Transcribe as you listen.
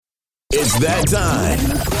It's that time.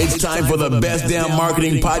 It's time for the best damn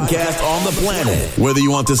marketing podcast on the planet. Whether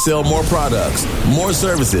you want to sell more products, more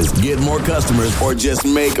services, get more customers, or just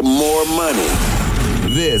make more money,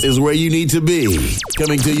 this is where you need to be.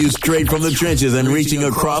 Coming to you straight from the trenches and reaching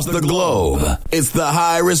across the globe. It's the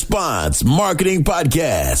High Response Marketing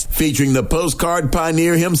Podcast featuring the postcard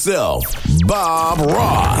pioneer himself, Bob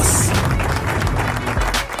Ross.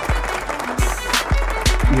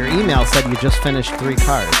 Your email said you just finished 3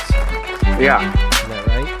 cards. Yeah. Is that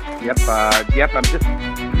right? Yep.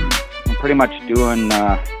 I'm pretty much doing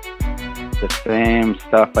the same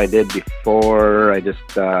stuff I did before. I just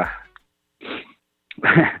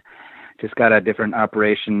just got a different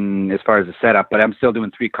operation as far as the setup, but I'm still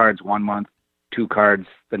doing 3 cards 1 month, 2 cards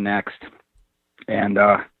the next. And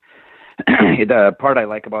the part I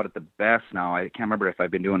like about it the best now, I can't remember if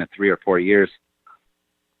I've been doing it 3 or 4 years,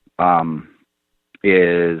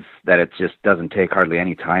 is that it just doesn't take hardly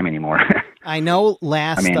any time anymore. I know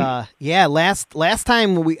last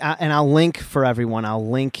time we, and I'll link for everyone, I'll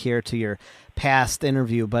link here to your past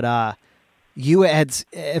interview, but you had,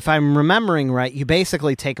 if I'm remembering right, you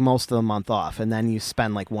basically take most of the month off and then you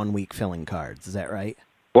spend like 1 week filling cards. Is that right?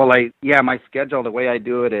 Well, my schedule, the way I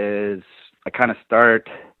do it is I kind of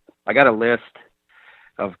I got a list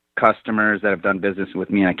of customers that have done business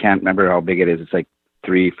with me, and I can't remember how big it is. It's like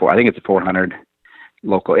 300-400, I think it's 400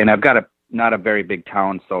 local, and I've got not a very big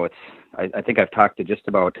town, so I think I've talked to just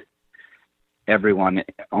about everyone,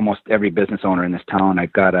 almost every business owner in this town.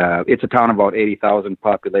 It's a town of about 80,000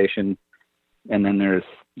 population, and then there's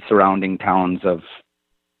surrounding towns of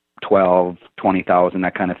 12, 20,000,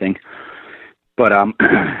 that kind of thing. But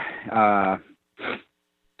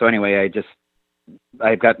so anyway,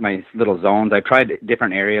 I've got my little zones. I tried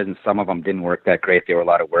different areas, and some of them didn't work that great. They were a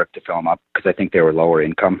lot of work to fill them up because I think they were lower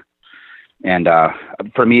income. And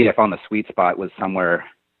for me, I found the sweet spot was somewhere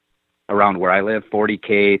around where I live,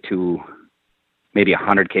 40K to maybe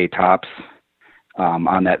 100K tops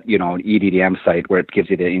on that, EDDM site where it gives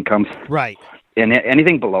you the incomes. Right. And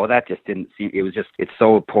anything below that just didn't seem, it's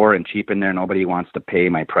so poor and cheap in there. Nobody wants to pay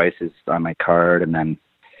my prices on my card. And then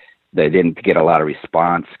they didn't get a lot of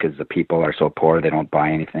response because the people are so poor, they don't buy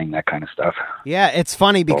anything, that kind of stuff. Yeah, it's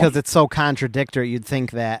funny because it's so contradictory. You'd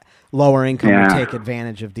think that lower income would take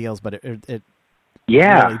advantage of deals, but it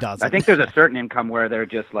really doesn't. I think there's a certain income where they're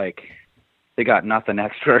just like, they got nothing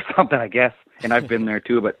extra or something, I guess. And I've been there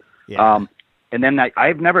too, but, and then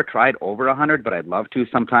I've never tried over 100, but I'd love to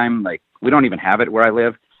sometime. Like, we don't even have it where I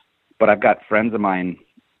live, but I've got friends of mine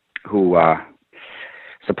who,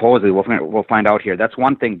 supposedly we'll find out here. That's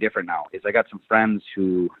one thing different now is I got some friends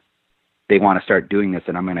who they want to start doing this,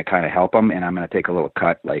 and I'm going to kind of help them, and I'm going to take a little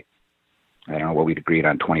cut, like, I don't know what we'd agreed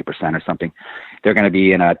on, 20% or something. They're going to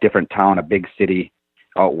be in a different town, a big city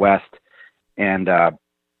out west. And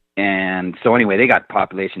so anyway, they got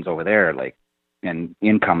populations over there, like, and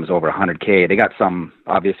incomes over 100K. They got some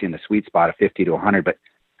obviously in the sweet spot of 50 to 100, but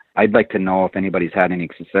I'd like to know if anybody's had any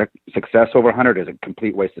success over 100. Is a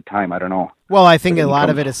complete waste of time. I don't know. Well, I think a lot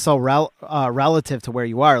of it is so relative to where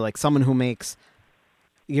you are. Like someone who makes,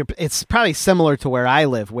 it's probably similar to where I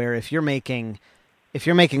live, where if you're making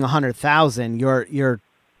 100,000, you're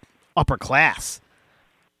upper class.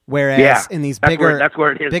 Whereas in these bigger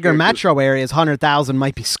metro areas, 100,000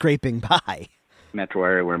 might be scraping by. Metro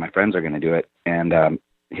area where my friends are going to do it, and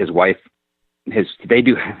his wife, they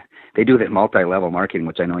do the multi-level marketing,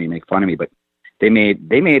 which I know you make fun of me, but they made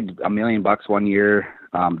 $1 million 1 year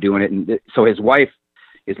doing it, and so his wife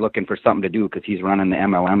is looking for something to do because he's running the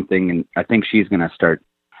MLM thing, and I think she's going to start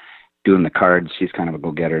doing the cards. She's kind of a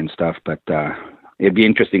go-getter and stuff, but it'd be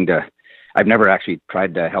interesting I've never actually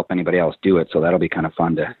tried to help anybody else do it, so that'll be kind of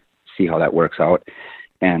fun to see how that works out.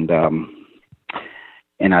 And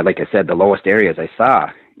like I said, the lowest areas I saw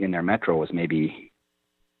in their metro was maybe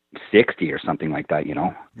 60 or something like that,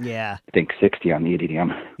 Yeah. I think 60 on the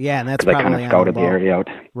EDDM. Yeah, and that's probably probably I kind of scouted the area out.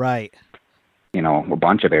 Right. A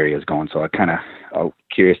bunch of areas going, so I'm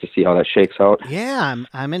curious to see how that shakes out. Yeah,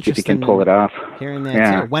 I'm interested. If you can pull it off. Hearing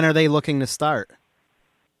that too. When are they looking to start?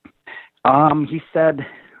 He said,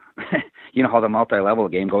 how the multi-level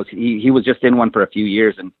game goes. He was just in one for a few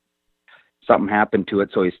years, and something happened to it,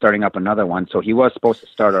 so he's starting up another one. So he was supposed to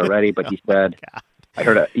start already, but he said, I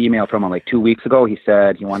heard an email from him like 2 weeks ago. He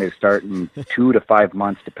said he wanted to start in 2 to 5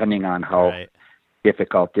 months, depending on how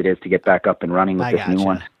difficult it is to get back up and running with this new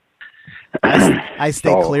one. I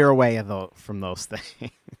stay clear away from those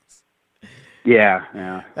things. Yeah.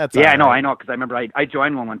 I know, because I remember I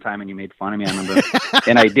joined one time and you made fun of me. I remember,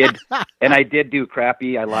 and I did do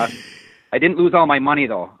crappy. I lost. I didn't lose all my money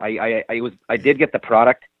though. I did get the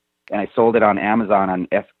product, and I sold it on Amazon on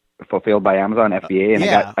fulfilled by Amazon FBA,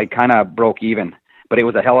 and I kind of broke even. But it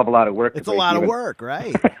was a hell of a lot of work. It's a lot of work,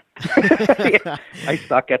 right? Yeah, I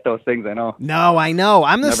suck at those things, I know. No, I know.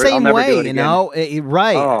 I'm the same way, you know?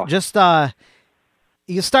 Right. Oh. Just,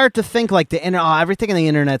 you start to think like everything on the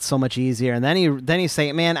internet's so much easier. And then you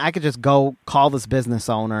say, man, I could just go call this business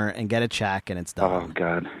owner and get a check and it's done. Oh,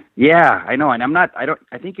 God. Yeah, I know. And I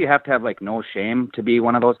think you have to have like no shame to be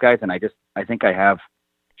one of those guys. And I think I have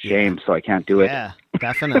shame, so I can't do it. Yeah,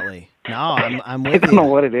 definitely. No, I'm with you. I don't know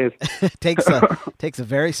what it is. It takes a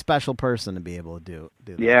very special person to be able to do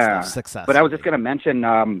that stuff successfully. But I was just going to mention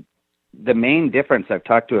the main difference. I've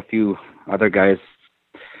talked to a few other guys.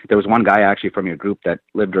 There was one guy actually from your group that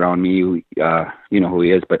lived around me. You know who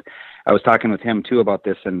he is, but I was talking with him too about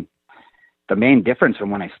this. And the main difference from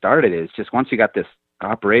when I started is just once you got this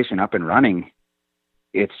operation up and running,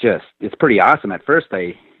 it's pretty awesome. At first,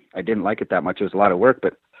 I didn't like it that much. It was a lot of work,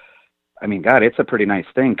 but I mean, God, it's a pretty nice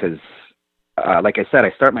thing because, like I said,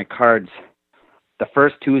 I start my cards the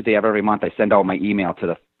first Tuesday of every month. I send out my email to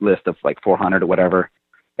the list of like 400 or whatever,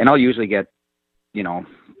 and I'll usually get,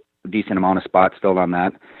 a decent amount of spots filled on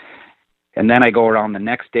that. And then I go around the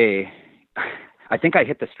next day. I think I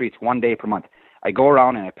hit the streets one day per month. I go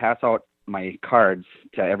around and I pass out my cards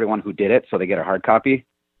to everyone who did it so they get a hard copy.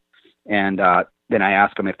 And then I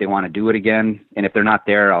ask them if they want to do it again. And if they're not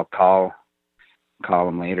there, I'll call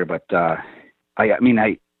them later. But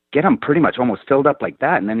I get them pretty much almost filled up like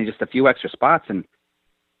that. And then just a few extra spots. And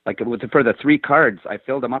like for the 3 cards, I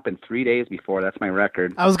filled them up in 3 days before. That's my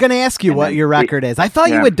record. I was going to ask you what your record is. I thought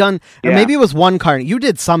you had done, or maybe it was 1 card. You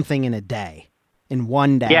did something in a day, in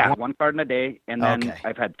 1 day. Yeah, 1 card in a day. And then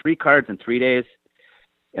I've had 3 cards in 3 days.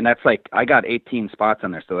 And that's like, I got 18 spots on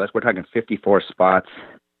there. So we're talking 54 spots.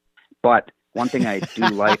 But one thing I do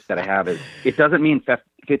like that I have is, it doesn't mean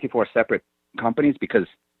 54 separate companies, because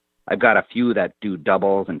I've got a few that do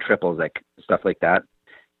doubles and triples, like stuff like that.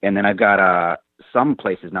 And then I've got some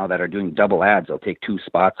places now that are doing double ads. They'll take 2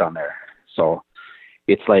 spots on there. So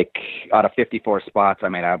it's like out of 54 spots, I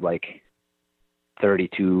might have like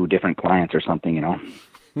 32 different clients or something,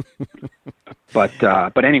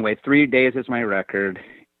 But anyway, 3 days is my record,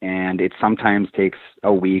 and it sometimes takes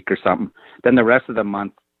a week or something. Then the rest of the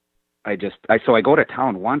month, I go to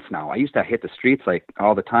town once now. I used to hit the streets like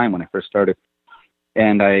all the time when I first started.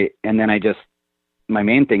 And then my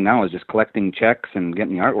main thing now is just collecting checks and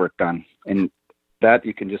getting the artwork done. And that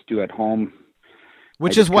you can just do at home.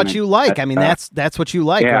 Which is what you like. I mean, that's what you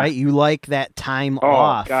like, right? You like that time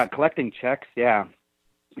off. Oh, God, collecting checks,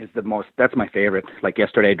 is that's my favorite. Like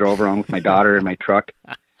yesterday, I drove around with my daughter in my truck.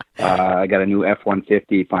 I got a new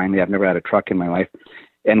F-150 finally. I've never had a truck in my life.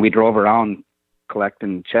 And we drove around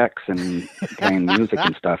collecting checks and playing music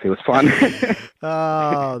and stuff. It was fun.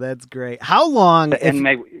 Oh, that's great. How long?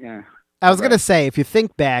 I was going to say, if you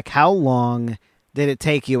think back, how long did it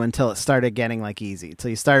take you until it started getting like easy, until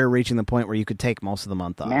you started reaching the point where you could take most of the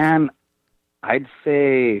month off? Man, I'd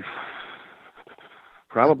say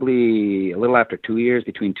probably a little after 2 years,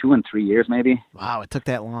 between 2 and 3 years, maybe. Wow, it took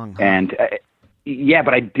that long. Huh? And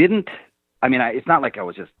but I didn't. I mean, it's not like I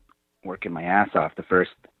was just working my ass off the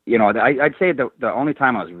first. I'd say the only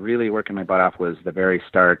time I was really working my butt off was the very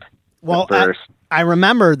start. Well, I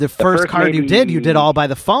remember the first card you did all by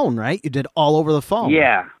the phone, right? You did all over the phone.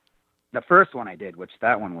 Yeah. The first one I did, which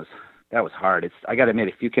that was hard. I got to admit,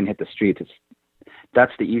 if you can hit the streets,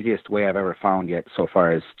 that's the easiest way I've ever found yet so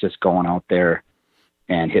far, is just going out there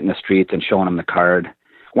and hitting the streets and showing them the card.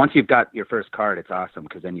 Once you've got your first card, it's awesome,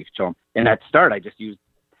 because then you show them. And at start, I just used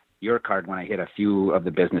your card when I hit a few of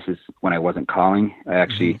the businesses when I wasn't calling. I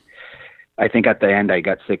think at the end I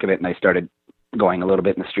got sick of it and I started going a little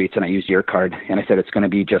bit in the streets, and I used your card, and I said, it's going to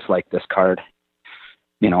be just like this card,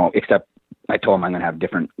 except I told him I'm going to have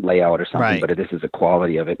different layout or something, but this is the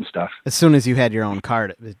quality of it and stuff. As soon as you had your own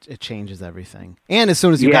card, it changes everything. And as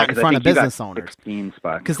soon as you got in front of business owners.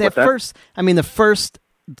 Because the first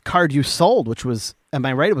card you sold, which was, am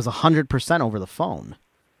I right, it was 100% over the phone.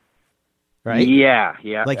 Right? Yeah.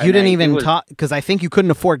 Like you didn't even talk, because I think you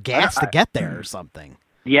couldn't afford gas to get there or something.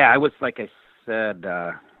 Yeah, I was, like I said,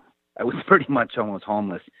 I was pretty much almost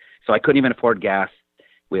homeless. So I couldn't even afford gas.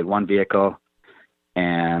 We had 1 vehicle.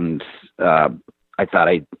 And I thought,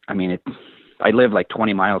 I live like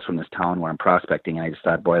 20 miles from this town where I'm prospecting, and I just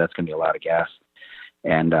thought, boy, that's going to be a lot of gas.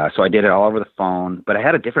 And so I did it all over the phone, but I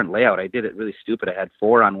had a different layout. I did it really stupid. I had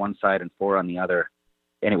 4 on one side and 4 on the other,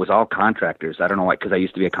 and it was all contractors. I don't know why, because I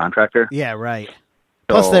used to be a contractor. Yeah, right.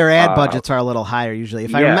 Plus, their ad budgets are a little higher usually.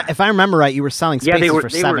 If I remember right, you were selling spaces for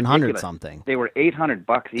 $700 something. They were $800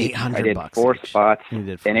 each. $800 I did 4 spots, and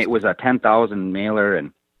it was a 10,000 mailer,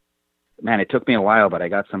 and man, it took me a while, but I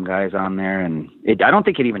got some guys on there, and I don't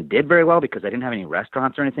think it even did very well because I didn't have any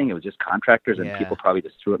restaurants or anything. It was just contractors, and people probably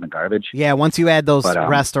just threw it in the garbage. Yeah, once you add those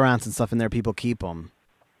restaurants and stuff in there, people keep them.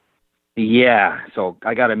 Yeah, so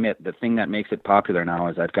I got to admit, the thing that makes it popular now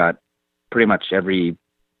is I've got pretty much every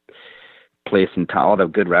place in town. All the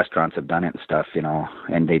good restaurants have done it and stuff, you know,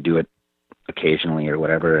 and they do it occasionally or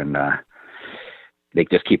whatever, and they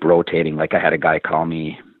just keep rotating. Like I had a guy call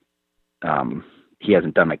me. He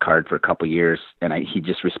hasn't done my card for a couple of years, and he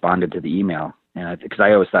just responded to the email, and because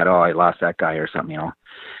I always thought, I lost that guy or something, you know.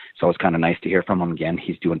 So it was kind of nice to hear from him again.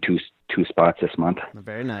 He's doing two spots this month.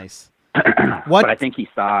 Very nice. But I think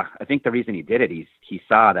the reason he did it, he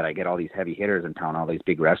saw that I get all these heavy hitters in town, all these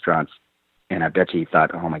big restaurants, and I bet you he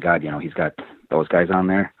thought, oh my God, you know, he's got those guys on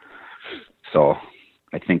there. So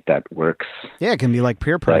I think that works. Yeah, it can be like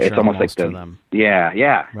peer pressure. It's almost like them.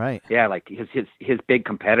 Yeah. Right. Yeah, like his big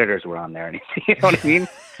competitors were on there, and you know what I mean?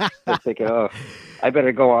 I was thinking, I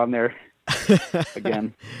better go on there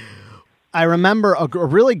again. I remember a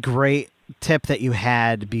really great tip that you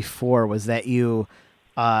had before was that you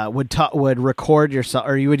would record yourself,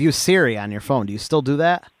 or you would use Siri on your phone. Do you still do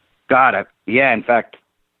that? God, yeah. In fact,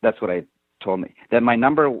 that's what I told me. That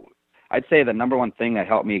I'd say the number one thing that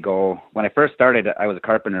helped me go, when I first started, I was a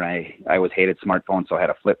carpenter, and I always hated smartphones, so I had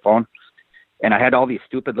a flip phone. And I had all these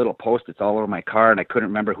stupid little Post-its all over my car, and I couldn't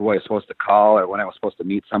remember who I was supposed to call or when I was supposed to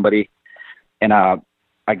meet somebody. And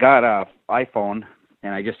I got a iPhone,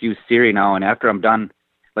 and I just use Siri now. And after I'm done,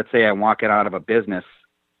 let's say I'm walking out of a business,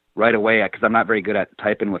 right away, because I'm not very good at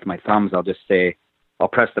typing with my thumbs, I'll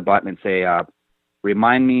press the button and say,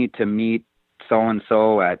 remind me to meet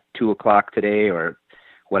so-and-so at 2:00 today or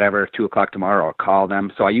whatever, 2:00 tomorrow. I'll call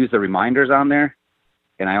them. So I use the reminders on there,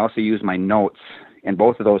 and I also use my notes. And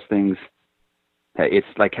both of those things, it's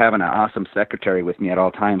like having an awesome secretary with me at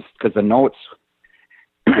all times, because the notes,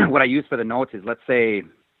 what I use for the notes is, let's say,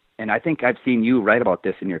 and I think I've seen you write about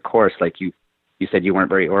this in your course, like you said you weren't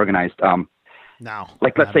very organized. No.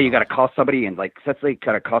 Like, let's say you got to call somebody, and let's say you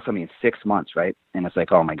got to call somebody in 6 months, right? And it's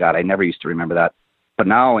like, oh my God, I never used to remember that. But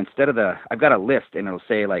now instead of I've got a list, and it'll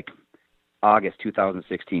say like August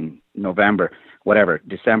 2016, November, whatever,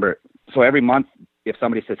 December. So every month, if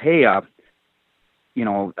somebody says, hey, you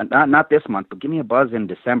know, not this month, but give me a buzz in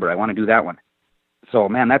December, I want to do that one. So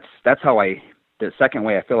man, that's how the second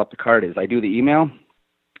way I fill up the card is I do the email,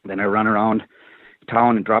 then I run around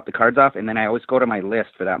town and drop the cards off, and then I always go to my list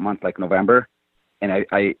for that month, like November, and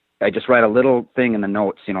I just write a little thing in the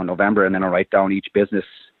notes, you know, November, and then I'll write down each business,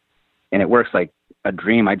 and it works like a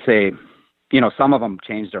dream. I'd say, you know, some of them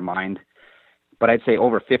change their mind, but I'd say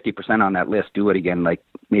over 50% on that list do it again, like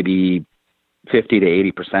maybe 50 to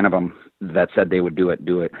 80% of them that said they would do it.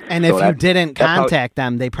 And so if you didn't contact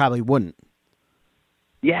them, they probably wouldn't.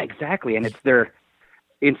 Yeah, exactly. And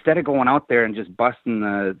instead of going out there and just busting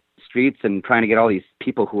the streets and trying to get all these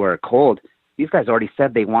people who are cold, these guys already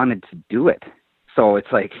said they wanted to do it. So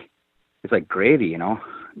it's like gravy, you know.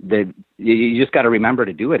 You just got to remember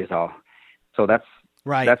to do it is all. So that's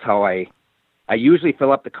right. That's how I usually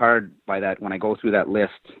fill up the card by that when I go through that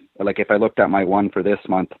list. Like if I looked at my one for this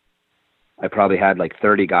month, I probably had like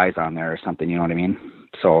 30 guys on there or something, you know what I mean?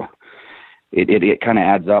 So it kind of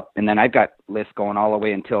adds up. And then I've got lists going all the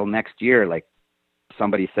way until next year. Like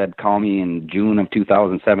somebody said, call me in June of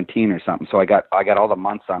 2017 or something. So I got all the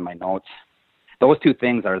months on my notes. Those two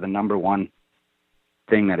things are the number one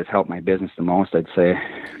thing that has helped my business the most, I'd say,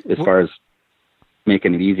 as far as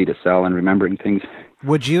making it easy to sell and remembering things.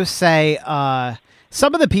 Would you say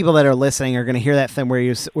some of the people that are listening are going to hear that thing where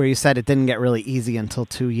you said it didn't get really easy until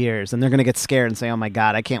 2 years, and they're going to get scared and say, oh my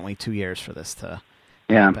God, I can't wait 2 years for this to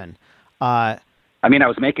happen. I mean, I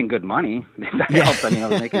was making good money. That helps. I mean,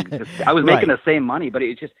 I was making the same money, but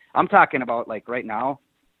it's just, I'm talking about like right now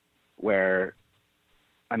where,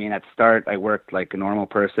 I mean, at start I worked like a normal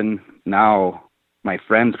person. Now my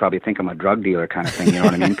friends probably think I'm a drug dealer kind of thing. You know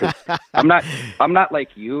what I mean? Cause I'm not like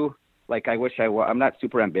you. Like I wish I was, I'm not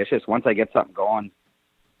super ambitious. Once I get something going,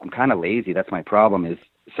 I'm kind of lazy. That's my problem is,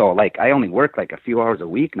 so like I only work like a few hours a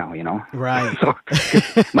week now, you know? Right. So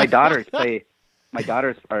my daughters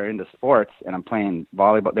are into sports and I'm playing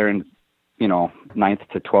volleyball. They're in, you know, 9th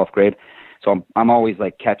to 12th grade. So I'm always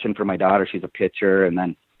like catching for my daughter. She's a pitcher, and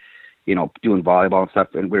then, you know, doing volleyball and stuff.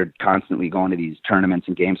 And we're constantly going to these tournaments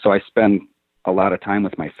and games. So I spend a lot of time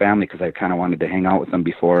with my family because I kind of wanted to hang out with them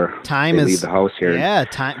before they leave the house here. Yeah,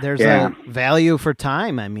 time. There's a value for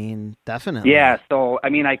time. I mean, definitely. Yeah, so I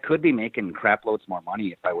mean, I could be making crap loads more money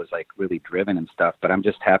if I was like really driven and stuff, but I'm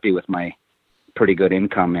just happy with my pretty good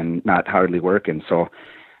income and not hardly working. So,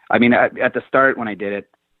 I mean, at the start when I did it,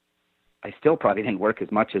 I still probably didn't work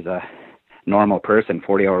as much as normal person,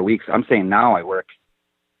 40-hour weeks. I'm saying now I work,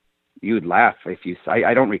 you'd laugh if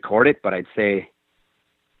I don't record it, but I'd say,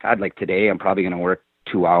 God, like today I'm probably going to work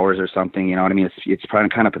 2 hours or something. You know what I mean? It's probably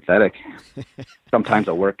kind of pathetic. Sometimes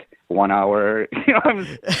I'll work 1 hour,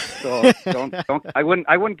 so I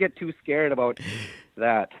wouldn't get too scared about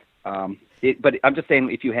that. But I'm just saying,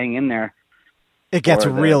 if you hang in there, it gets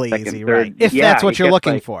really easy, right? If that's what you're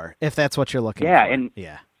looking for. If that's what you're looking for.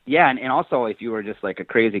 And also if you were just like a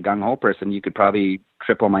crazy gung-ho person, you could probably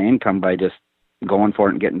triple my income by just going for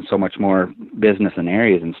it and getting so much more business in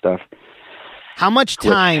areas and stuff. How much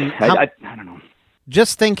time? I don't know.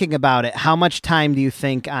 Just thinking about it, how much time do you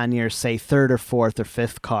think on your, say, third or fourth or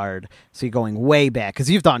fifth card? So you're going way back, because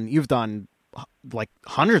you've done like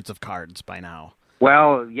hundreds of cards by now.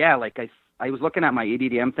 Well, yeah, like I was looking at my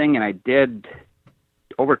EDDM thing, and I did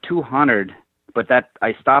over 200, but that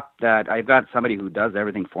I stopped that. I've got somebody who does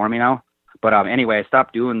everything for me now. But anyway, I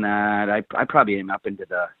stopped doing that. I probably am up into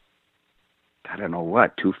the, I don't know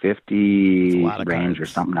what, 250 range or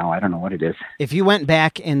something now. I don't know what it is. If you went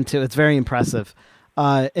back into, it's very impressive.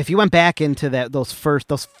 If you went back into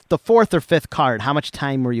the fourth or fifth card, how much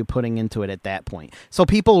time were you putting into it at that point? So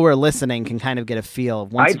people who are listening can kind of get a feel.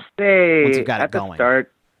 Once you've got it going. The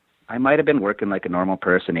start, I might have been working like a normal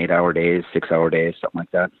person, 8-hour days, 6-hour days, something like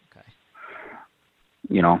that. Okay.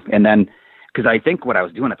 And then, because I think what I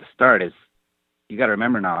was doing at the start is, you got to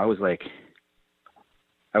remember now, I was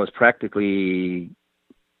practically,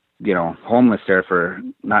 homeless there for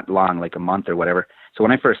not long, like a month or whatever. So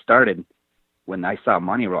when I first started, when I saw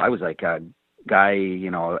money roll, I was like a guy,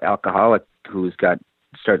 alcoholic who's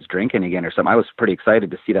starts drinking again or something. I was pretty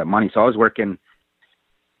excited to see that money. So I was working.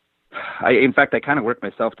 In fact, I kind of worked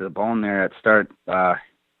myself to the bone there at start. I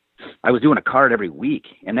was doing a card every week,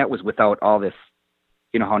 and that was without all this,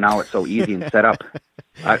 how now it's so easy and set up.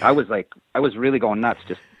 I was really going nuts,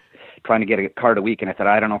 just trying to get a card a week. And I thought,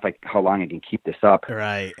 I don't know how long I can keep this up.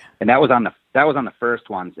 Right. And that was on the first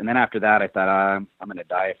ones. And then after that, I thought, I'm going to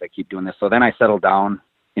die if I keep doing this. So then I settled down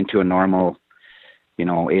into a normal,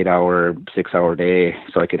 8-hour, 6-hour day,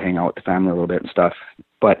 so I could hang out with the family a little bit and stuff.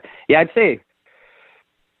 But yeah, I'd say,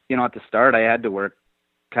 at the start, I had to work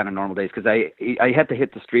kind of normal days because I had to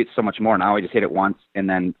hit the streets so much more. Now I just hit it once. And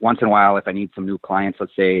then once in a while, if I need some new clients,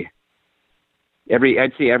 let's say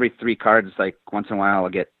I'd say every 3 cards, like once in a while I'll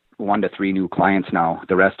get 1 to 3 new clients now.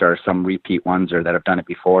 The rest are some repeat ones or that have done it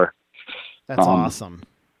before. That's awesome.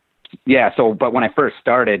 Yeah. So, but when I first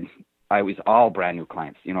started, I was all brand new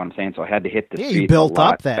clients. You know what I'm saying? So I had to hit the streets. You built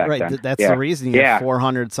up that, right? Then. That's the reason you have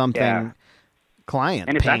 400 something clients.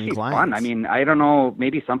 And it's actually fun. I mean, I don't know,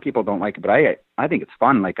 maybe some people don't like it, but I think it's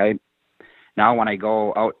fun. Like now when I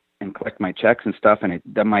go out and collect my checks and stuff, and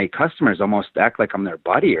my customers almost act like I'm their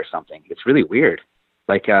buddy or something. It's really weird.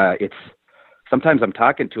 Like sometimes I'm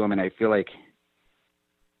talking to them and I feel like,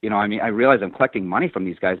 I realize I'm collecting money from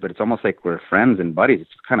these guys, but it's almost like we're friends and buddies. It's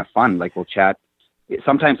kind of fun. Like we'll chat.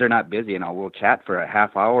 Sometimes they're not busy and we'll chat for a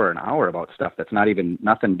half hour, an hour about stuff that's nothing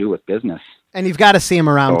to do with business. And you've got to see them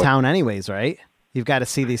around town anyways, right? You've got to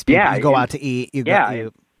see these people. Yeah, you go out to eat.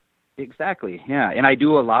 Exactly. Yeah. And I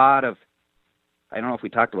do a lot of, I don't know if we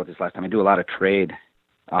talked about this last time. I do a lot of trade.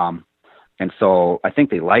 And so I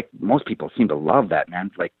think most people seem to love that,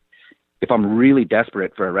 man. Like if I'm really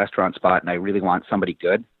desperate for a restaurant spot and I really want somebody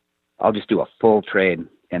good, I'll just do a full trade,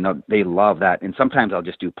 and they love that. And sometimes I'll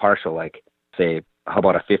just do partial, like say, how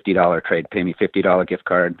about a $50 trade? Pay me $50 gift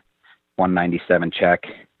card, $197 check.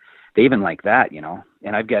 They even like that,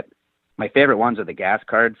 and I've got my favorite ones are the gas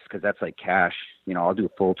cards, because that's like cash. I'll do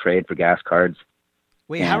a full trade for gas cards.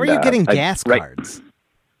 Wait, how are you getting gas cards?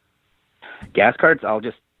 Gas cards, I'll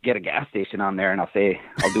just get a gas station on there and I'll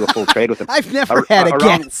do a full trade with them. I've never had a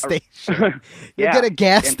gas station. You get a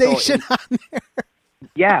gas station on there?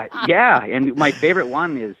 Yeah. And my favorite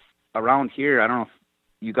one is around here. I don't know if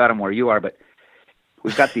you got them where you are, but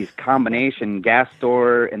we've got these combination gas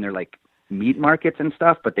store, and they're like meat markets and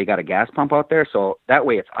stuff, but they got a gas pump out there. So that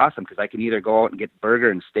way it's awesome, because I can either go out and get burger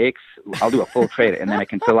and steaks. I'll do a full trade, and then I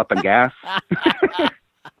can fill up on gas.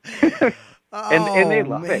 and they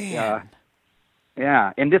love it.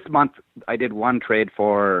 Yeah. And this month I did one trade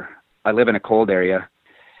I live in a cold area.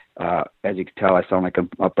 As you can tell, I sound like I'm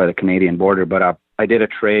up by the Canadian border, but I did a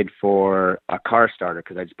trade for a car starter,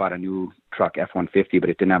 because I just bought a new truck, F-150, but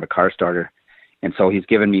it didn't have a car starter. And so he's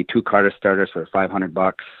given me 2 car starters for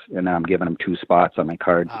 $500, and then I'm giving him 2 spots on my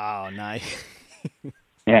card. Oh, nice.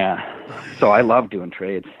 Yeah. So I love doing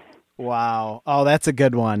trades. Wow. Oh, that's a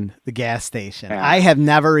good one. The gas station. Yeah. I have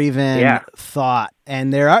never even thought,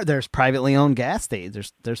 and there's privately owned gas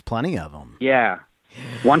stations. There's plenty of them. Yeah.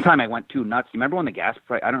 One time I went too nuts. You remember when the gas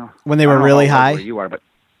price, I don't know. When they were really high? Where you are, but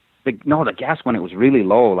the gas when it was really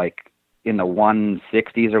low, like in the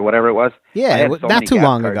 160s or whatever it was. Yeah, not too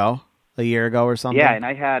long ago, a year ago or something. Yeah, and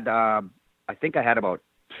I had, I think I had about,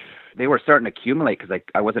 they were starting to accumulate because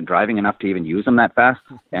I wasn't driving enough to even use them that fast.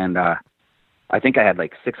 And I think I had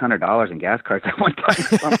like $600 in gas cards at one time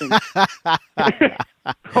or something.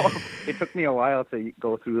 So it took me a while to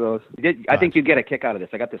go through those. I think you'd get a kick out of this.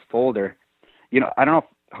 I got this folder. You know, I don't know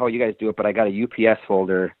how you guys do it, but I got a UPS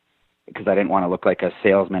folder because I didn't want to look like a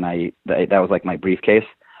salesman. That was like my briefcase.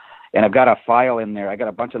 And I've got a file in there. I got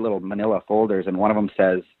a bunch of little manila folders, and one of them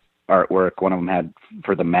says artwork. One of them had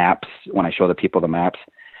for the maps, when I show the people the maps.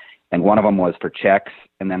 And one of them was for checks.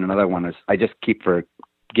 And then another one was I just keep for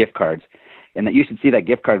gift cards. And that you should see that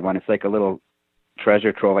gift card one. It's like a little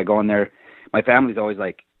treasure trove. I go in there. My family's always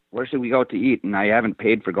like, where should we go to eat? And I haven't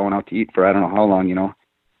paid for going out to eat for I don't know how long, you know.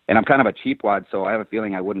 And I'm kind of a cheapwad, so I have a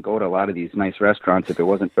feeling I wouldn't go to a lot of these nice restaurants if it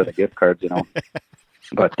wasn't for the gift cards, you know.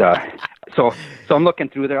 But so I'm looking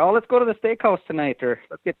through there. Oh, let's go to the steakhouse tonight, or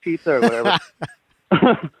let's get pizza or whatever.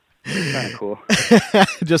 Kind of cool.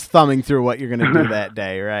 Just thumbing through what you're going to do that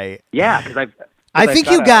day, right? Yeah, because I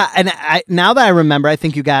think you got, and now that I remember, I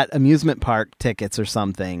think you got amusement park tickets or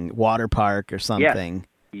something, water park or something.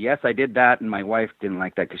 Yes, I did that, and my wife didn't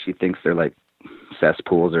like that because she thinks they're like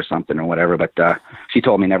cesspools or something or whatever. But she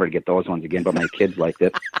told me never to get those ones again. But my kids liked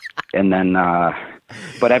it, and then,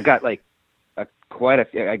 but I've got like quite a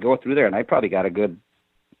few. I go through there, and I probably got a good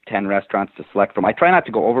 10 restaurants to select from. I try not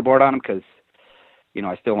to go overboard on them because, you know,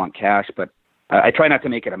 I still want cash, but I try not to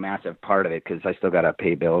make it a massive part of it because I still got to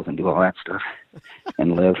pay bills and do all that stuff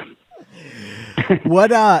and live.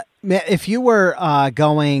 What, if you were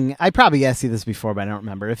going, I probably asked you this before, but I don't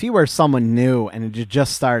remember. If you were someone new and you're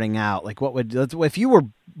just starting out, like if you were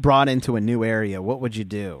brought into a new area, what would you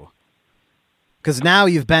do? Because now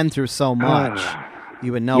you've been through so much,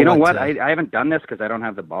 you would know. You know what? I haven't done this because I don't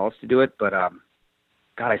have the balls to do it, but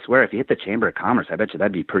God, I swear, if you hit the Chamber of Commerce, I bet you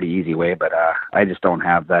that'd be a pretty easy way, but I just don't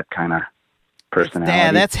have that kind of personality.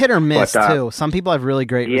 Yeah, that's hit or miss, too. Some people have really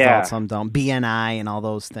great results, some don't. BNI and all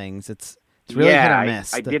those things. It's really hit or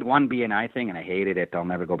miss. I did one BNI thing, and I hated it. I'll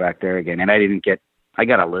never go back there again. And I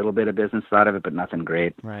got a little bit of business out of it, but nothing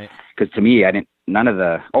great. Right. Because to me, I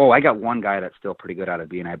got one guy that's still pretty good out of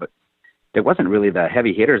BNI, but it wasn't really the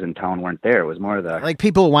heavy hitters in town weren't there. It was more the... Like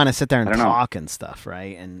people who want to sit there and talk and stuff,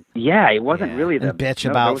 right? And yeah, it wasn't really the... bitch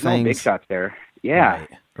about there was things. No big shots there. Yeah.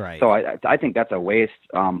 Right. So I think that's a waste.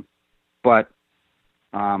 But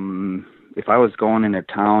if I was going into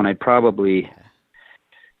town, I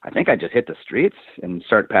think I'd just hit the streets and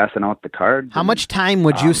start passing out the cards. How much time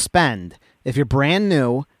would you spend if you're brand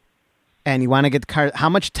new and you want to get the card? How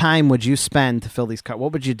much time would you spend to fill these cards?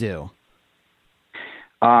 What would you do?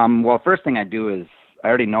 Well, first thing I do is I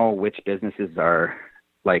already know which businesses are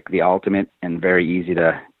like the ultimate and very easy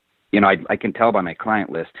to, you know, I can tell by my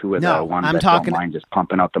client list who are the ones that don't mind just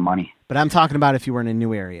pumping out the money. But I'm talking about if you were in a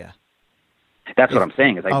new area. That's what I'm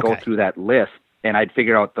saying is I'd go through that list and I'd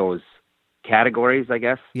figure out those categories, I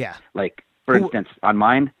guess. Yeah. Like, for instance, on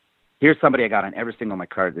mine, here's somebody I got on every single of my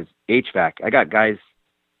cards is HVAC.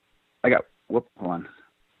 Hold on.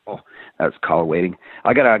 Oh, that was call waiting.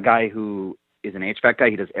 I got a guy who is an HVAC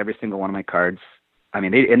guy. He does every single one of my cards. I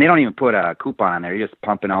mean, they don't even put a coupon on there. You're just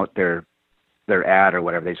pumping out their ad or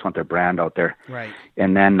whatever. They just want their brand out there. Right.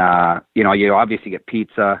 And then, you know, you obviously get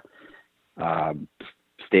pizza,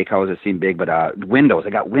 steakhouses seem big, but windows. I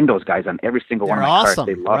got windows guys on every single one of my cards.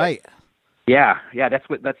 They love it. Yeah, that's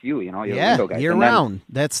you. You know, you're a window guy. Year round.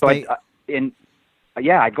 I'd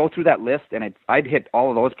go through that list and I'd hit all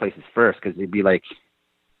of those places first because they'd be like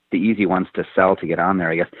the easy ones to sell to get on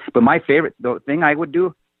there, I guess. But my favorite thing I would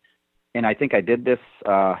do, and I think I did this,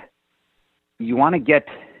 you want to get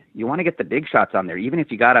the big shots on there, even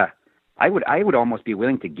if you I would almost be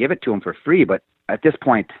willing to give it to them for free, but at this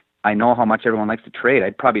point, I know how much everyone likes to trade.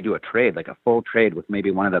 I'd probably do a trade, like a full trade with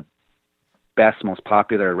maybe one of the best, most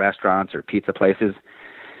popular restaurants or pizza places.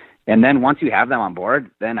 And then once you have them on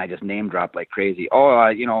board, then I just name drop like crazy. Oh,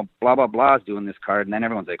 you know, blah, blah, blah is doing this card. And then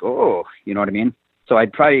everyone's like, oh, you know what I mean? So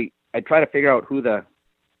I'd try to figure out who the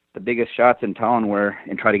biggest shots in town were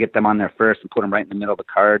and try to get them on there first and put them right in the middle of the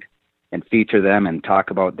card and feature them and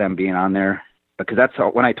talk about them being on there. Because that's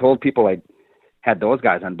how, when I told people I had those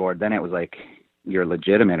guys on board, then it was like, you're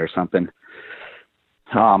legitimate or something.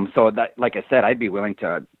 So that, like I said, I'd be willing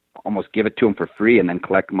to almost give it to them for free and then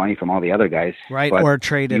collect money from all the other guys. Right. But or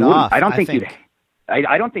trade it off. I don't think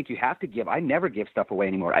you have to give. I never give stuff away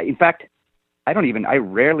anymore. In fact, I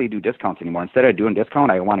rarely do discounts anymore. Instead of doing discount,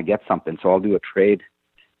 I want to get something. So I'll do a trade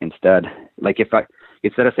instead. Like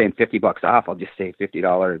instead of saying $50 off, I'll just say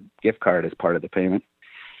 $50 gift card as part of the payment.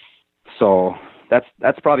 So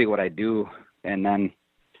that's probably what I do, and then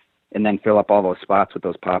fill up all those spots with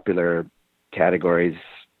those popular categories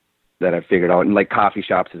that I've figured out. And like coffee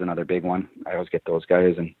shops is another big one. I always get those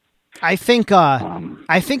guys. And I think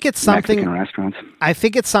it's something. Mexican restaurants. I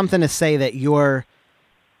think it's something to say that you've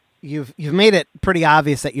made it pretty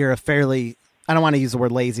obvious that you're a fairly, I don't want to use the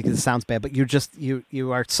word lazy because it sounds bad, but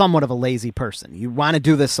you are somewhat of a lazy person. You want to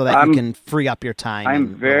do this so that you can free up your time.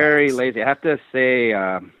 I'm very lazy. I have to say,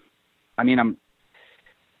 I'll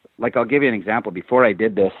give you an example. Before I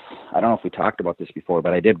did this, I don't know if we talked about this before,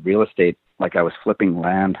 but I did real estate. Like I was flipping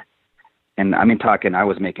land, and I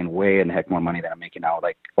was making way in the heck more money than I'm making now,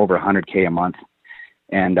 like over $100K a month.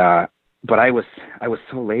 And, but I was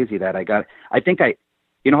so lazy that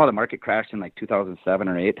you know how the market crashed in like 2007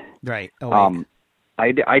 or 8? Right. Oh,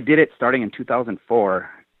 I did it starting in 2004,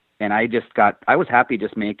 and I was happy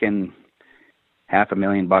just making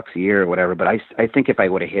 $500,000 a year or whatever. But I think if I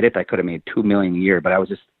would have hit it, I could have made $2 million a year. But I was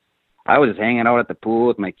just hanging out at the pool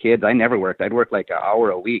with my kids. I never worked. I'd work like an hour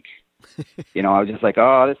a week. I was just like,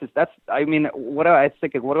 what do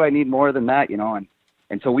I need more than that? And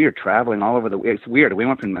so we were traveling all over it's weird. We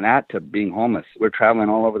went from that to being homeless. We're traveling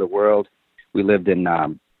all over the world. We lived in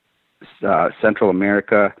Central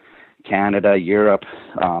America, Canada, Europe.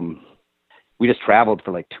 We just traveled for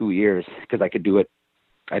like 2 years because I could do it.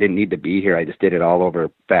 I didn't need to be here. I just did it all over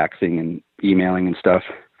faxing and emailing and stuff.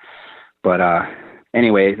 But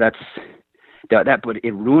anyway, but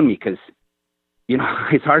it ruined me because,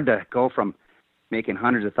 it's hard to go from making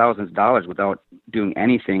hundreds of thousands of dollars without doing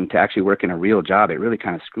anything to actually working a real job. It really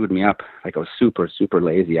kind of screwed me up. Like I was super, super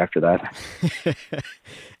lazy after that.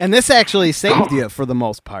 And this actually saved you for the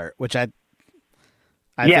most part, which I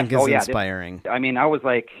think is inspiring. I was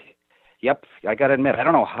like, yep, I got to admit, I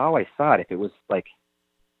don't know how I saw it. If it was like,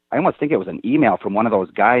 I almost think it was an email from one of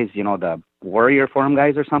those guys, the Warrior Forum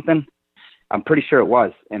guys or something. I'm pretty sure it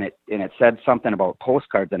was. And it said something about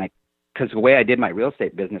postcards, and because the way I did my real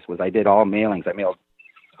estate business was I did all mailings. I mailed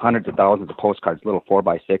hundreds of thousands of postcards, little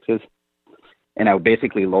 4x6s. And I would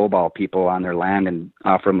basically lowball people on their land and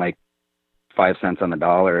offer them like 5 cents on the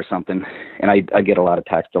dollar or something. And I get a lot of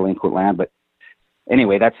tax delinquent land. But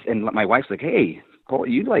anyway, and my wife's like, hey,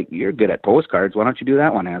 you're good at postcards. Why don't you do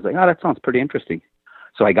that one? And I was like, oh, that sounds pretty interesting.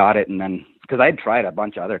 So I got it. And then, because I had tried a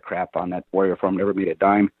bunch of other crap on that Warrior Forum, never made a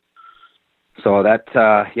dime. So that,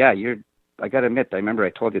 I got to admit, I remember I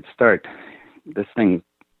told you to start. This thing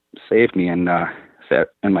saved me and my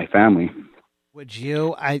family. Would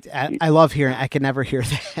you? I love hearing. I could never hear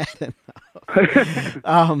that.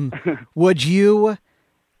 Would you?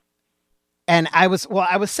 And I was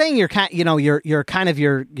saying your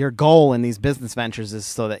goal in these business ventures is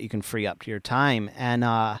so that you can free up your time. And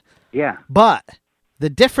but the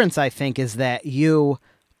difference, I think, is that you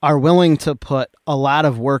are willing to put a lot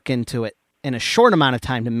of work into it in a short amount of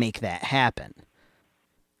time to make that happen.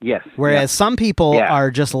 Yes. Whereas some people are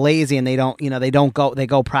just lazy and they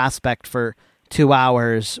go prospect for 2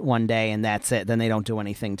 hours one day and that's it. Then they don't do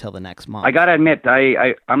anything till the next month. I got to admit,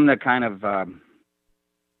 I'm the kind of,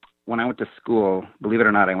 when I went to school, believe it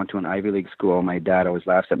or not, I went to an Ivy League school. My dad always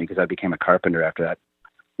laughs at me because I became a carpenter after that.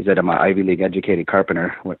 He said I'm an Ivy League educated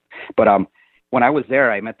carpenter. But when I was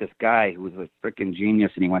there, I met this guy who was a freaking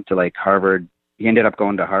genius, and he went to like Harvard. He ended up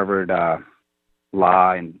going to Harvard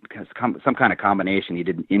law and some kind of combination. He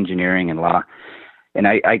did engineering and law. And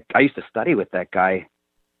I used to study with that guy,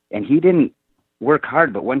 and he didn't work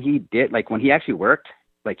hard, but when he did, like when he actually worked,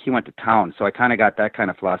 like he went to town. So I kind of got that kind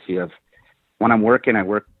of philosophy of when I'm working, I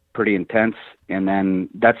work pretty intense, and then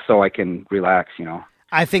that's so I can relax,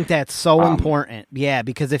 I think that's so important. Yeah,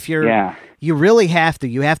 because if you really have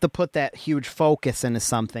to put that huge focus into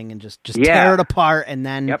something and just tear it apart, and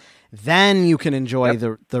then you can enjoy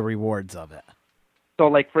the rewards of it. So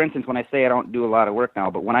like, for instance, when I say I don't do a lot of work now,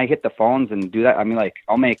 but when I hit the phones and do that, I mean, like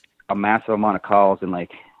I'll make a massive amount of calls in like,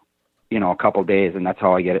 a couple days, and that's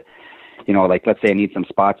how I get it. Like let's say I need some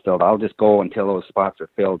spots filled, I'll just go until those spots are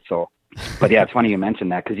filled. So, but yeah, it's funny you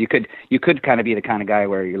mentioned that, because you could kind of be the kind of guy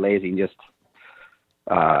where you're lazy and just,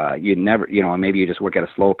 you never, maybe you just work at a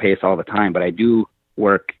slow pace all the time, but I do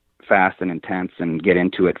work fast and intense and get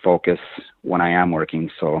into it, focus when I am working.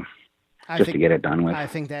 So to get it done with. I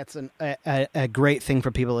think that's a great thing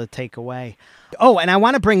for people to take away. Oh, and I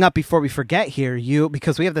want to bring up before we forget here,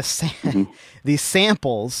 because we have these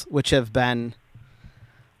samples which have been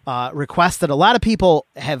requested. A lot of people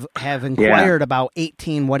have inquired about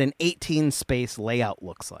what an 18 space layout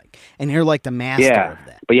looks like, and you're like the master of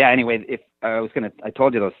that. But anyway, if I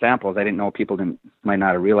told you those samples, I didn't know people might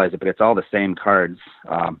not have realized it, but it's all the same cards.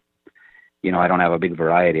 I don't have a big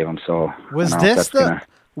variety of them. So was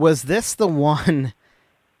this the one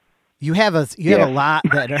You have a lot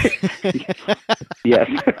that are Yes,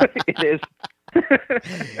 it is.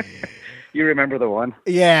 You remember the one?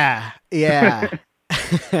 Yeah. Is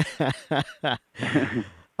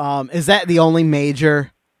that the only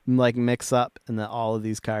major like mix up in all of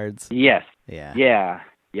these cards? Yes. Yeah.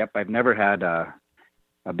 Yep. I've never had a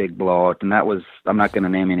big blowout, and that was, I'm not going to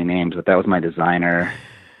name any names, but that was my designer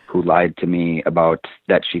who lied to me about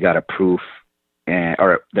that she got got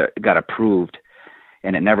approved,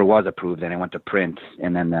 and it never was approved, and it went to print,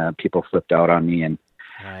 and then people flipped out on me and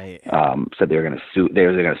said they were going to sue. They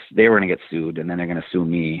were going to get sued, and then they're going to sue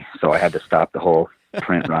me. So I had to stop the whole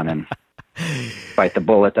print run and bite the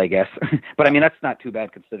bullet, I guess. But I mean, that's not too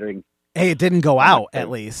bad considering. Hey, it didn't go out. At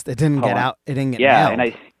least it didn't get out. It didn't get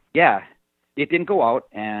mailed. It didn't go out,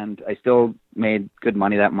 and I still made good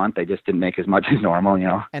money that month. I just didn't make as much as normal,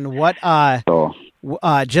 And what?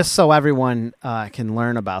 Just so everyone can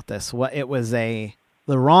learn about this, it was the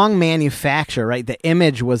wrong manufacturer, right? The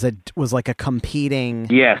image was like a competing.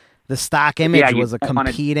 Yes. The stock image was a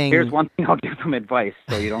competing. Here's one thing I'll give them advice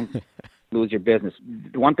so you don't lose your business.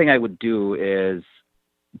 The one thing I would do is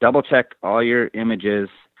double check all your images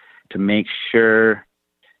to make sure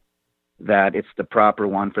that it's the proper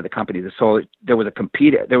one for the company. So there was a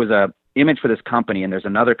image for this company, and there's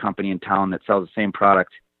another company in town that sells the same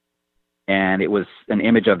product, and it was an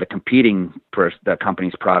image of the competing the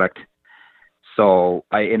company's product. So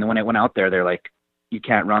when it went out there, they're like, you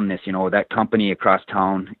can't run this, that company across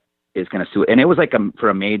town is going to sue. And it was like for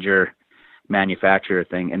a major manufacturer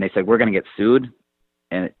thing. And they said, we're going to get sued,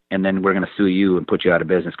 and then we're going to sue you and put you out of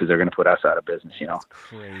business because they're going to put us out of business, That's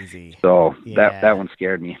crazy. So that one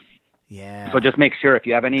scared me. Yeah. So just make sure if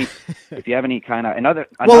you have any kind of another.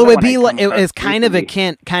 Well, it would be like it's kind of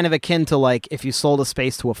akin to like if you sold a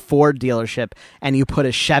space to a Ford dealership and you put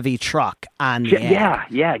a Chevy truck on the ad.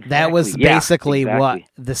 Yeah, exactly. That was basically what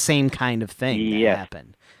the same kind of thing that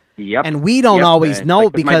happened. Yep. And we don't always know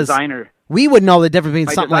like because we would know the difference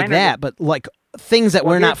between something like that, but like things that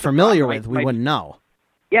we're not familiar with, we wouldn't know.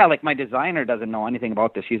 Yeah, like my designer doesn't know anything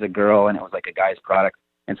about this. She's a girl, and it was like a guy's product.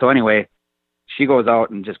 And so anyway, she goes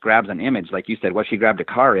out and just grabs an image, like you said. Well, she grabbed a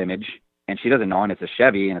car image, and she doesn't know, and it's a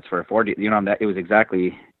Chevy, and it's for a Ford. That it was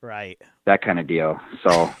exactly right, that kind of deal.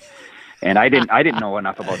 So, and I didn't know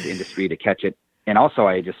enough about the industry to catch it, and also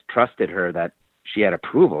I just trusted her that she had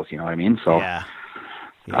approvals. You know what I mean? So, I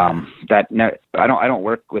don't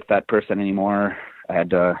work with that person anymore. I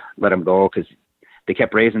had to let them go because they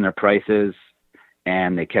kept raising their prices,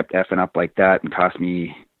 and they kept effing up like that, and cost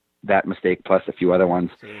me that mistake plus a few other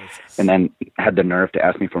ones. Jesus. And then had the nerve to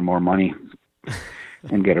ask me for more money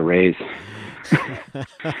and get a raise. So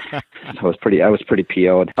I was pretty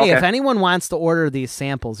PO'd. Hey, if anyone wants to order these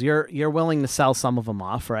samples, you're willing to sell some of them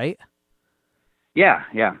off, right? Yeah.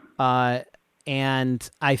 And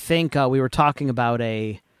I think we were talking about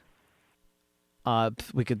we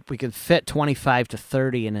could fit 25 to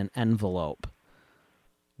 30 in an envelope.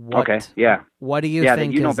 Okay. Yeah. What do you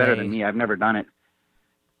think? Yeah, you know better than me. I've never done it.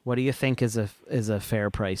 What do you think is a fair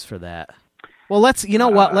price for that? Well, let's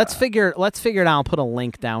figure it out. I'll put a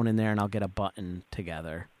link down in there, and I'll get a button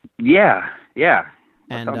together. Yeah.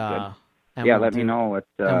 And let me know what.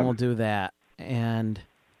 And we'll do that. And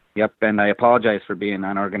yep. And I apologize for being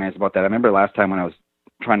unorganized about that. I remember last time when I was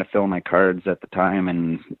trying to fill my cards at the time,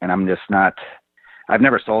 and I'm just not. I've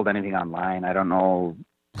never sold anything online. I don't know.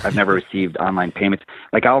 I've never received online payments.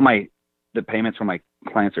 Like the payments from my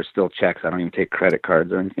clients are still checks. I don't even take credit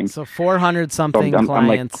cards or anything. So 400 something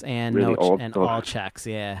clients I'm like and really all checks.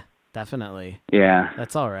 Yeah, definitely. Yeah,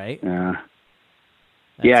 that's all right. Yeah.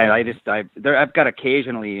 I've got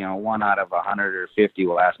occasionally, one out of 100 or 50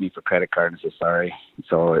 will ask me for credit card and say sorry.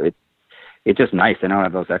 So it's just nice. I don't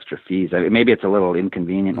have those extra fees. Maybe it's a little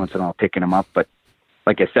inconvenient once in a while picking them up, but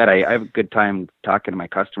like I said, I have a good time talking to my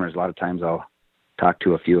customers. A lot of times I'll talk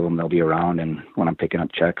to a few of them. They'll be around, and when I'm picking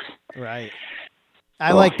up checks. Right.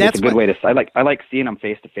 That's a good way to. I like seeing them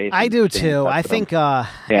face to face. I do too. I think.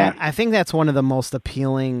 I think that's one of the most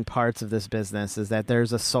appealing parts of this business is that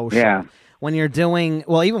there's a social. Yeah. When you're doing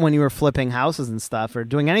even when you were flipping houses and stuff or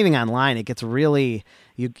doing anything online, it gets really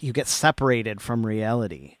you get separated from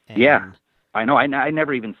reality. Yeah, I know. I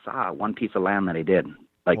never even saw one piece of land that I did.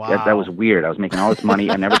 Like wow. that was weird. I was making all this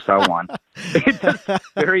money. I never saw one. It's just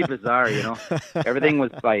very bizarre, Everything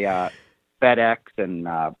was by FedEx, and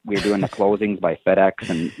we were doing the closings by FedEx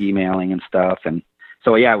and emailing and stuff. And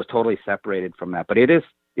so, I was totally separated from that. But it's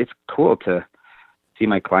cool to see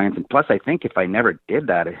my clients. And plus, I think if I never did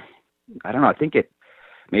that, I don't know. I think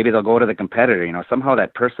maybe they'll go to the competitor. Somehow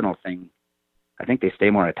that personal thing. I think they stay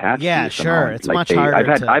more attached. Yeah, to you sure. somehow. It's like much harder.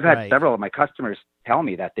 I've had right. several of my customers tell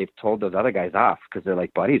me that they've told those other guys off because they're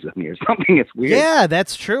like buddies with me or something. It's weird. Yeah,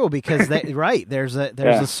 that's true because right. There's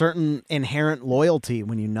a certain inherent loyalty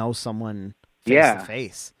when you know someone face to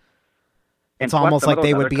face. It's almost like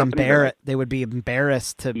they would be embarrassed. They would be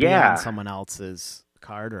embarrassed to be on someone else's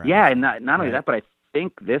card. Or yeah, and not only that, but I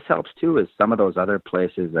think this helps too. Is some of those other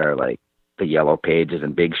places are like the Yellow Pages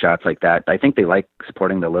and Big Shots like that. I think they like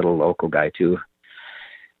supporting the little local guy too,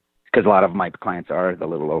 because a lot of my clients are the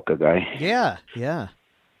little local guy. Yeah, yeah.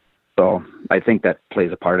 So I think that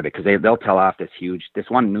plays a part of it because they'll tell off this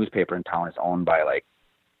one newspaper in town is owned by like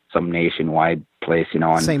some nationwide place, you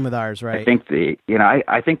know. And same with ours, right? I think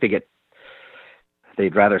I think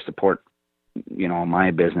they'd rather support, you know, my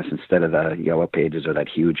business instead of the Yellow Pages or that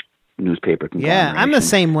huge newspaper. Yeah, I'm the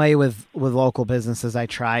same way with local businesses. I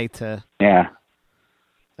try to. Yeah.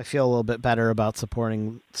 I feel a little bit better about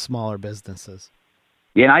supporting smaller businesses.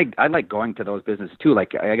 Yeah, and I like going to those businesses too.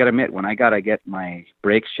 Like I got to admit, when I got to get my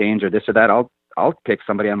brakes changed or this or that, I'll pick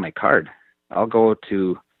somebody on my card. I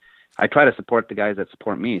try to support the guys that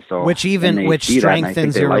support me. So which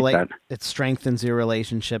strengthens it strengthens your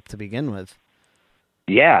relationship to begin with.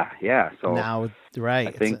 Yeah, yeah. So now, right?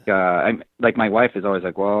 I think I'm like my wife is always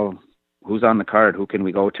like, well, who's on the card? Who can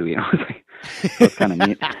we go to? You know, it's kind of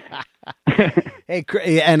neat. Hey,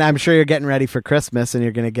 and I'm sure you're getting ready for Christmas, and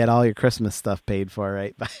you're going to get all your Christmas stuff paid for,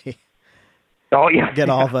 right? Oh yeah, get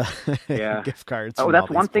all the gift cards. Oh, that's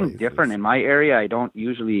one thing different in my area. I don't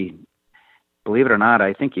usually, believe it or not,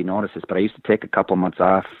 I think you notice this, but I used to take a couple months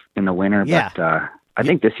off in the winter. Yeah. But I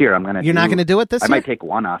think this year I'm gonna. You're not going to do it this year? I might take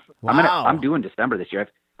one off. Wow. I'm doing December this year.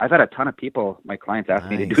 I've had a ton of people, my clients, ask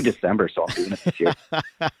me to do December, so I'm doing it this year.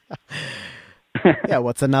 Yeah,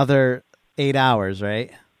 what's another 8 hours,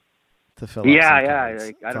 right? To fill yeah.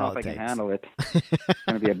 I don't know if I can handle it. It's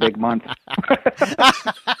going to be a big month.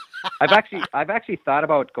 I've actually thought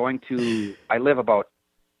about going to. I live about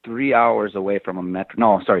 3 hours away from a metro.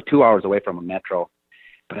 No, sorry, 2 hours away from a metro.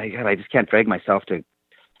 But I just can't drag myself to.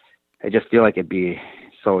 I just feel like it'd be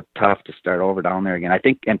so tough to start over down there again. I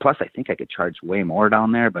think I could charge way more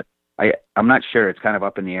down there, but I'm not sure. It's kind of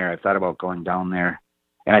up in the air. I've thought about going down there,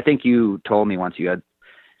 and I think you told me once you had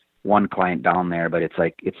one client down there, but it's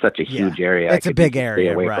such a huge area. It's a big area,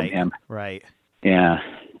 stay away right? from him. Right. Yeah,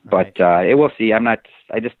 but it will see. I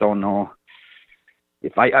just don't know.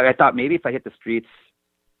 If I thought maybe if I hit the streets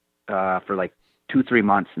for like 2-3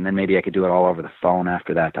 months, and then maybe I could do it all over the phone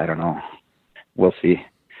after that. I don't know. We'll see.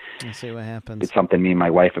 We'll see what happens. It's something me and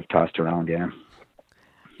my wife have tossed around. Yeah.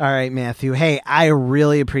 All right, Matthew. Hey, I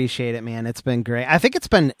really appreciate it, man. It's been great. I think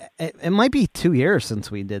it might be 2 years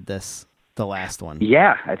since we did this. The last one.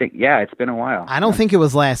 Yeah, I think, it's been a while. I don't think it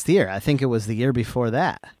was last year. I think it was the year before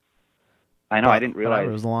that. I know, I didn't realize.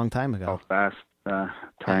 It was a long time ago. How fast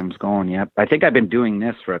time's going, yeah. I think I've been doing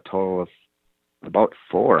this for a total of about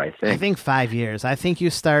 4, I think. I think 5 years. I think you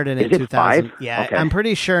started in 2000. 5? Yeah, okay. I'm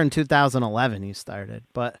pretty sure in 2011 you started,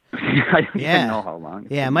 but I didn't know how long.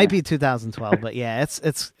 Yeah, it might be 2012, but yeah,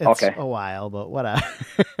 it's okay. A while, but whatever.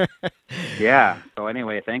 Yeah. So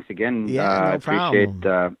anyway, thanks again. Yeah, I appreciate.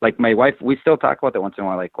 Like my wife, we still talk about that once in a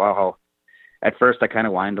while. Like, wow, how. At first, I kind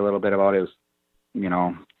of whined a little bit about it. It was, you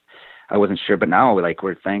know, I wasn't sure, but now like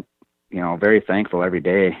we're very thankful every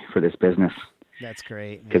day for this business. That's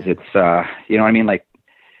great. Because it's, you know what I mean? Like,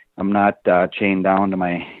 I'm not chained down to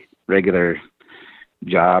my regular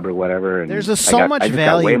job or whatever. And there's so much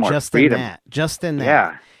value just in that.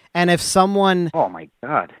 Yeah. And if someone, oh my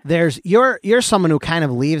God, you're someone who kind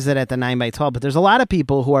of leaves it at the 9x12, but there's a lot of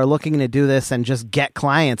people who are looking to do this and just get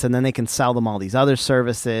clients, and then they can sell them all these other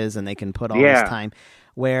services, and they can put all this time.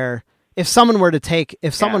 Where if someone were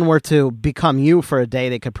to become you for a day,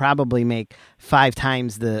 they could probably make 5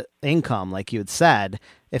 times the income, like you had said,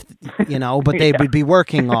 if you know, but they would be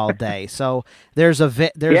working all day. So there's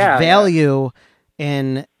value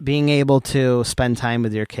in being able to spend time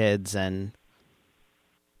with your kids and.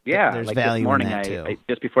 Yeah, there's like value this morning, in that too. I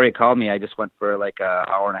just before you called me, I just went for like a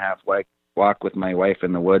hour and a half walk with my wife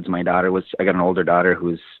in the woods. I got an older daughter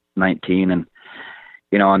who's 19, and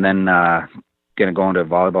you know, and then gonna go into a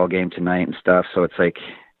volleyball game tonight and stuff. So it's like,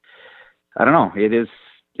 I don't know.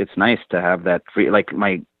 It's nice to have that free. Like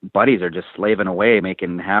my buddies are just slaving away,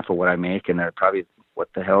 making half of what I make, and they're probably, what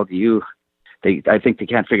the hell do you? I think they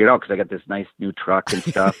can't figure it out because I got this nice new truck and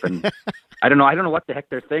stuff, and I don't know what the heck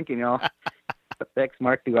they're thinking, you know. Thanks,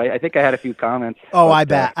 Mark. I think I had a few comments. Oh,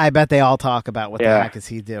 but, I bet they all talk about what the heck is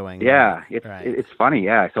he doing. Yeah, it's funny.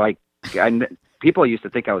 Yeah, so I people used to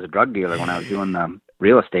think I was a drug dealer when I was doing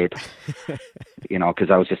real estate. You know, because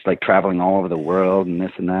I was just like traveling all over the world and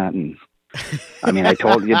this and that, and I mean, I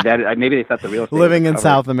told you that maybe they thought the real estate living in covered.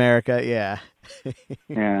 South America. Yeah.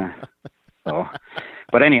 Yeah. So,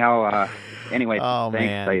 but anyhow, anyway, Oh, thanks.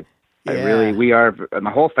 man. I Yeah. really,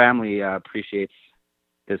 my whole family appreciates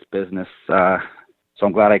this business. So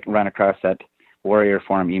I'm glad I ran across that Warrior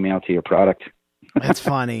Farm email to your product. That's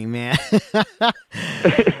funny, man.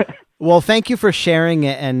 Well, thank you for sharing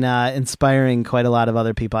it and inspiring quite a lot of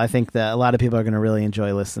other people. I think that a lot of people are going to really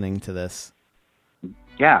enjoy listening to this.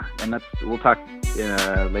 Yeah, and we'll talk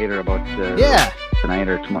later about tonight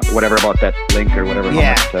or tomorrow, whatever, about that link or whatever.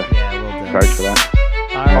 Yeah, how much we'll do. charge for that.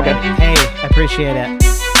 All right. Okay. Hey, I appreciate it.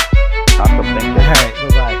 Awesome. Thank you. All right.